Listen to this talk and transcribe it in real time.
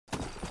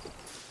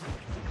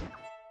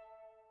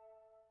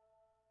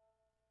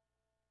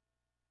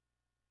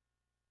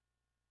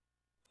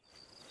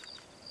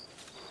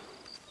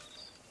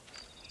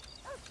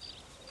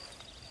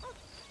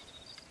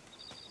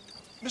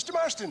Mr.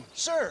 Marston,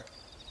 sir.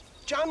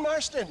 John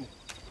Marston.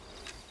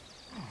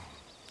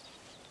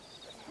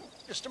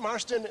 Mr.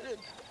 Marston,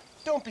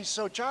 don't be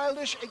so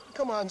childish.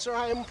 Come on, sir,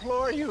 I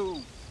implore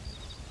you.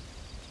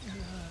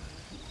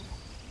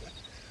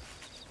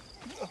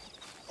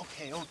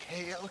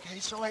 Okay,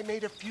 so I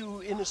made a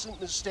few innocent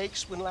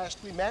mistakes when last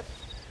we met.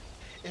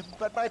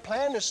 But my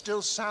plan is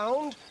still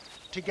sound.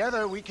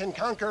 Together we can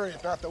conquer,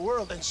 if not the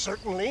world, then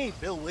certainly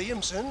Bill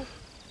Williamson.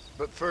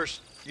 But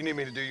first, you need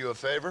me to do you a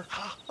favor?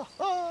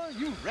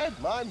 You read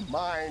my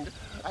mind.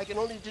 I can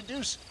only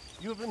deduce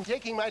you have been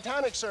taking my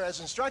tonic, sir, as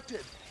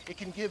instructed. It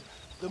can give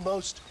the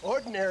most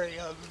ordinary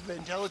of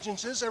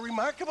intelligences a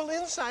remarkable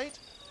insight.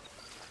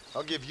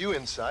 I'll give you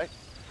insight.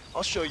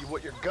 I'll show you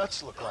what your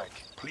guts look like.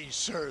 Please,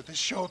 sir, this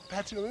show of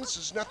petulance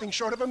is nothing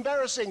short of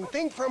embarrassing.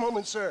 Think for a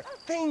moment, sir.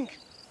 Think.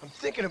 I'm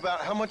thinking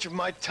about how much of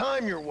my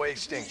time you're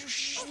wasting.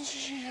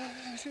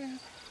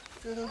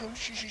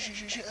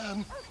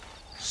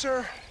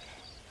 Sir,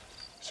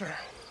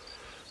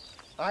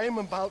 I am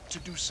about to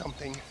do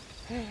something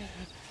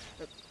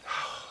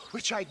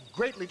which I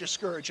greatly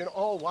discourage in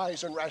all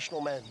wise and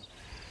rational men.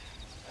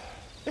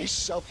 A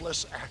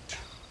selfless act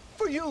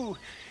for you.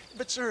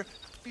 But, sir,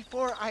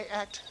 before I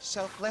act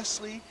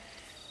selflessly,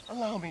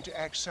 allow me to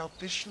act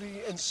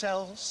selfishly and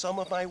sell some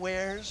of my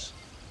wares.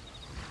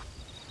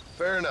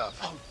 Fair enough.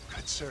 Oh,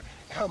 good, sir.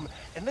 Come,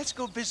 and let's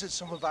go visit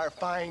some of our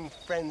fine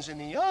friends in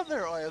the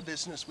other oil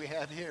business we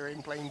have here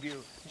in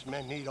Plainview. These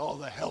men need all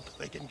the help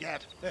they can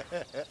get.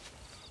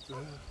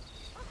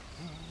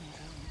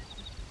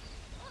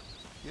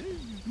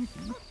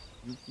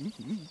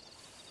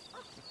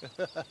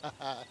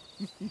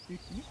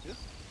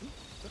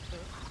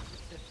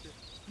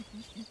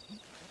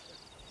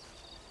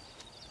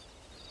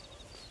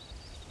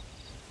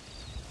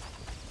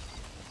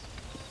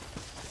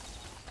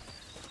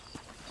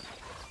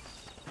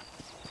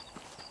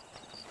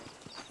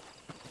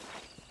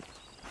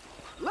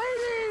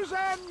 Ladies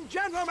and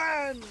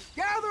gentlemen,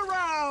 gather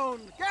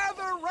round,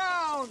 gather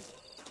round.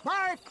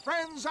 My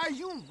friends, are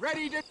you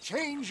ready to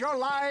change your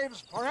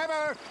lives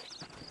forever?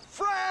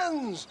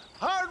 Friends,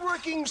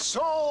 hardworking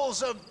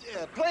souls of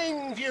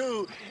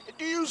Plainview,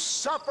 do you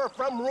suffer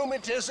from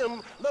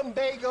rheumatism,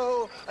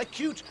 lumbago,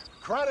 acute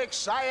chronic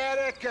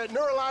sciatic,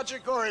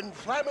 neurologic, or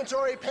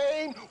inflammatory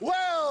pain?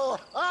 Well,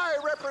 I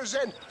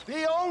represent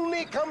the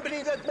only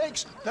company that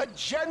makes the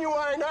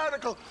genuine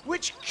article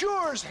which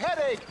cures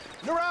headache,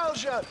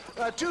 neuralgia,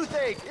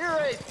 toothache,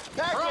 earache,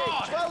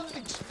 backache,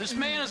 This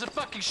man is a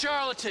fucking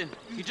charlatan.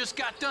 He just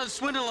got done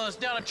swindling us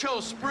down at Cho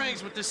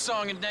Springs with this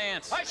song and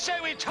dance. I say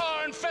we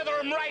tar and feather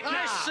him right now.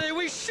 I say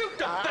we shoot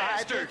the I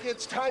bastard. think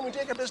it's time we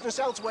take our business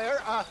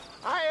elsewhere.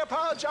 I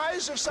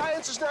apologize if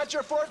science is not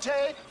your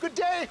forte. Good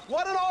day,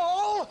 one and all.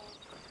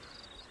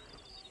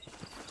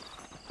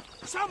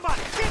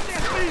 Somebody, get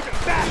this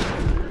leaving back!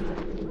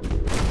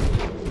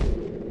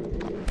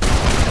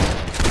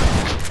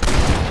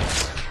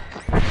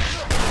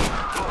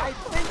 I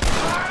think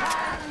it's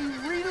time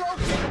we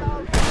relocate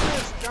our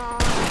business,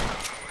 John.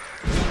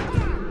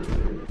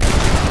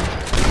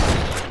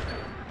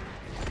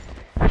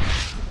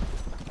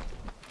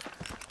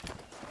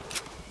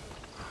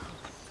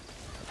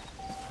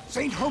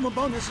 St.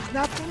 Homobonus has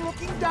not been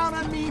looking down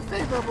on me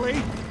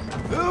favorably.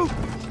 Who?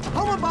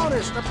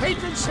 Homobonus, the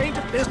patron saint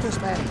of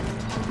businessmen.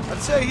 I'd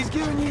say he's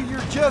giving you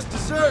your just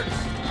desserts.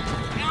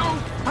 Ow!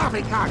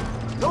 Poppycock!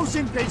 Those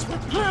inmates were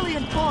clearly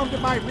informed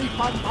of my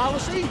refund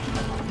policy.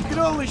 You can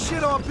only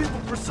shit on people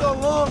for so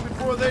long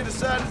before they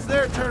decide it's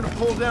their turn to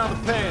pull down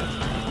the pants.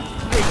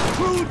 A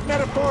crude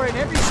metaphor in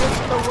every sense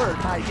of the word,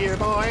 my dear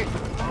boy.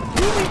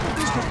 You leave the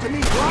business to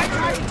me. Do I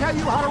try to tell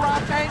you how to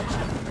rob banks?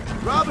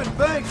 Robbing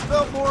banks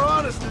felt more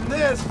honest than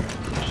this.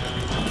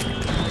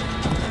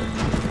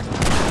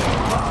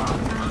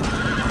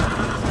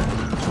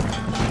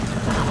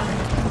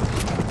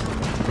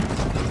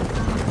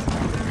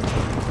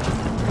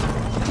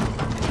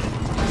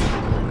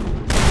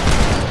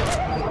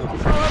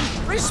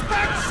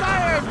 Respect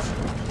science!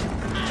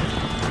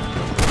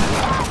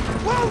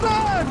 Well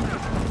done!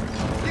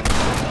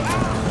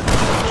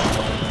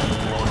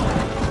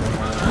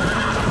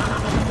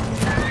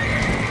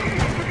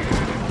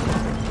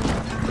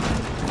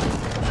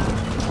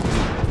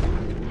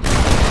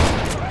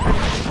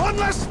 One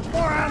less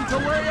moron to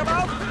worry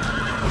about.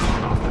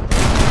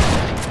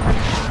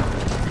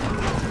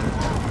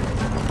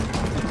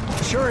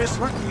 Sure is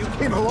lucky you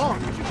came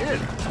along if you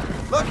did.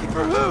 Lucky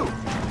for who?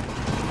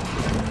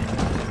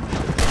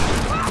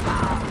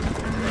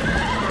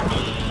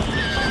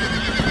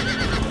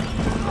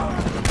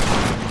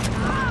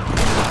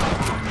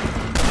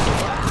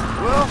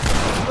 Well,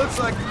 it looks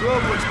like the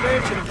global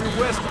expansion of your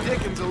West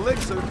Dickens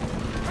elixir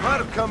might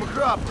have come a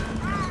cropper.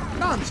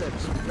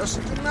 Nonsense. Just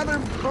another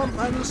bump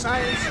on the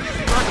science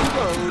rocky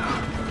road.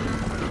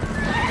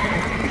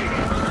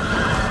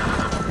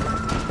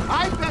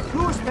 I bet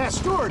Louis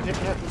Pasteur didn't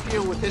have to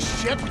deal with this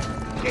shit.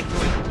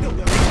 Ignorant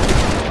hillbilly.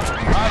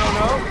 I don't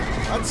know.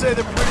 I'd say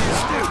they're pretty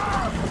astute.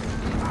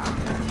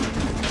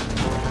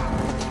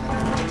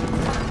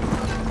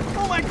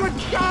 Oh my good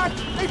God!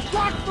 They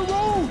blocked the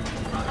road!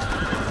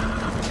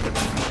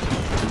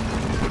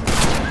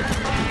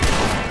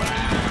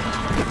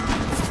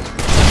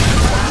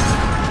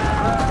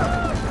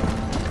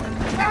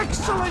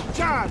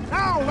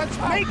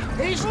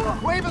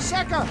 Cueva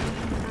Seca!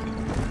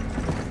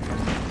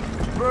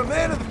 For a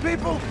man of the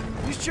people,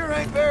 you sure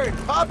ain't very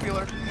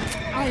popular.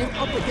 I am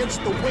up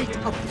against the weight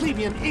of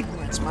plebeian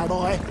ignorance, my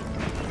boy.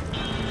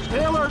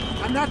 Stay alert.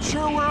 I'm not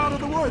sure we're out of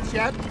the woods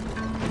yet.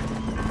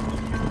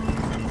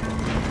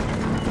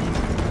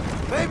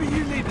 Maybe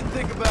you need to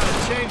think about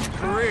a change of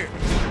career.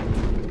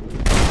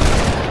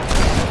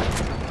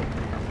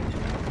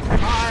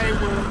 I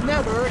will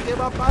never give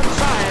up on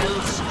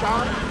science,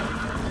 John.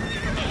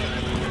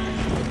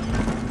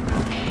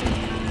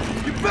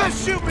 You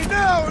best shoot me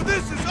now or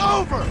this is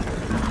over!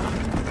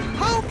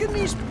 How can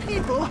these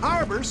people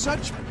harbor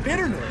such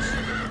bitterness?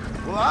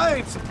 Well, I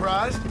ain't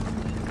surprised.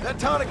 That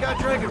tonic I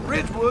drank at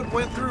Ridgewood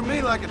went through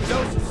me like a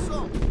dose of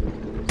salt.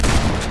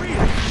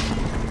 Really?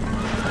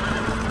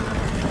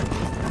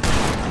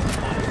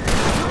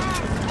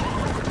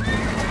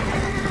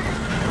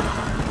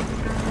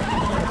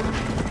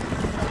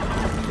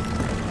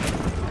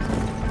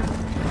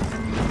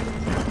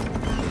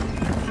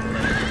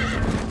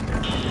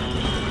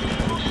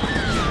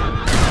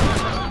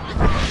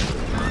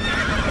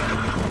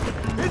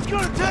 It's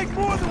gonna take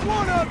more than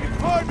one of you,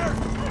 partner!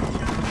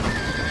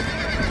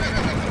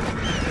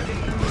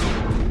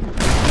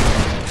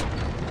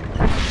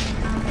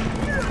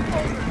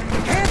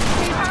 Can't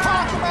we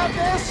talk about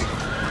this?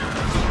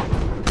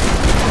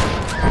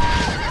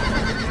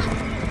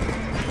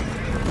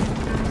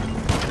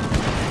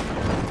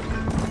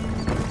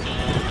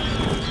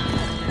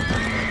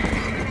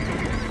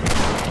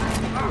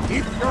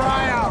 Keep your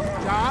eye out,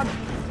 John.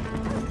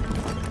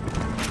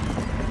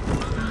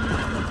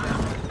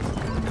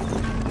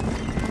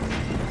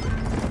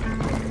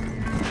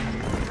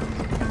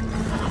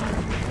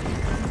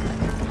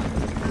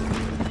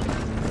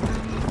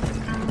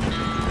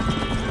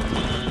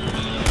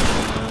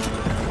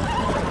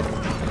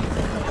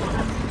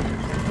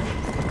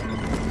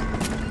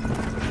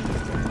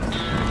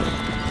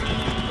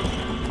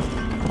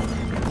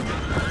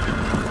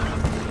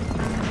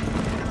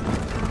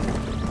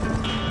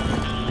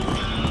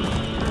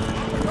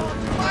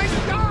 My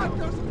God!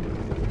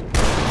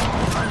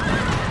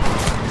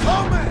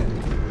 Oh, man!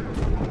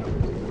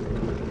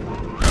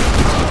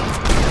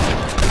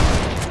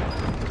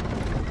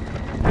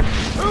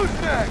 Who's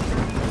next?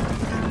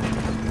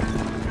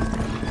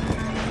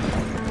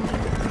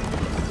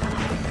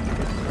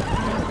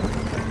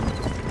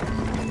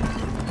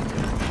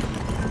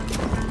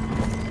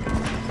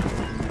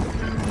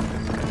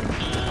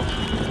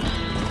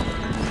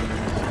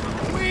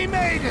 We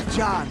made it,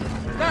 John.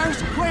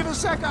 There's Cueva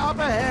Seca up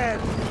ahead.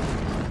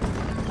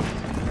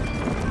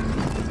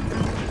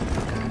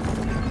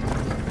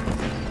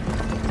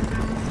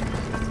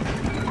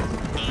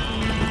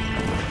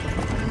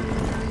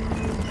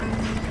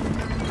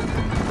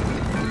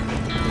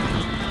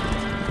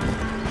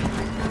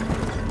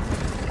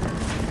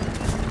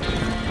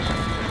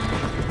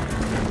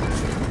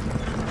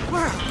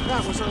 Well,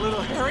 that was a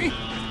little hairy.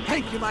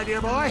 Thank you, my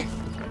dear boy.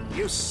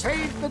 You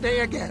saved the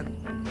day again.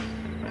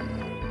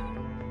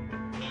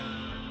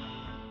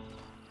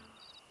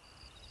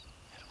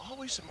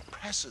 Always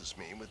impresses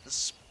me with the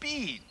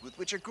speed with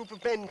which a group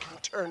of men can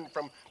turn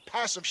from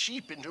passive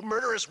sheep into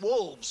murderous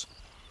wolves.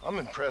 I'm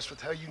impressed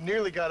with how you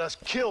nearly got us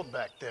killed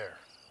back there.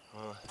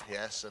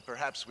 Yes,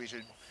 perhaps we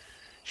should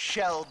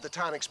shelve the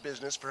tonics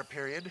business for a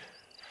period.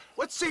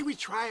 Let's say we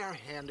try our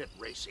hand at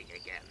racing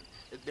again.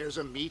 There's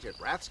a meet at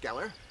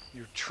Rathskeller.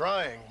 You're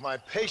trying my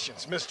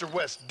patience, Mr.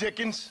 West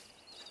Dickens.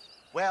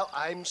 Well,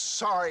 I'm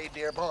sorry,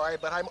 dear boy,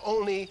 but I'm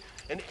only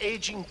an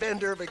aging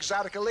vendor of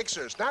exotic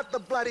elixirs, not the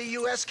bloody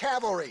U.S.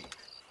 cavalry.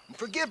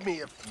 Forgive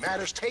me if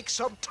matters take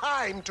some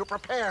time to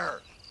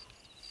prepare.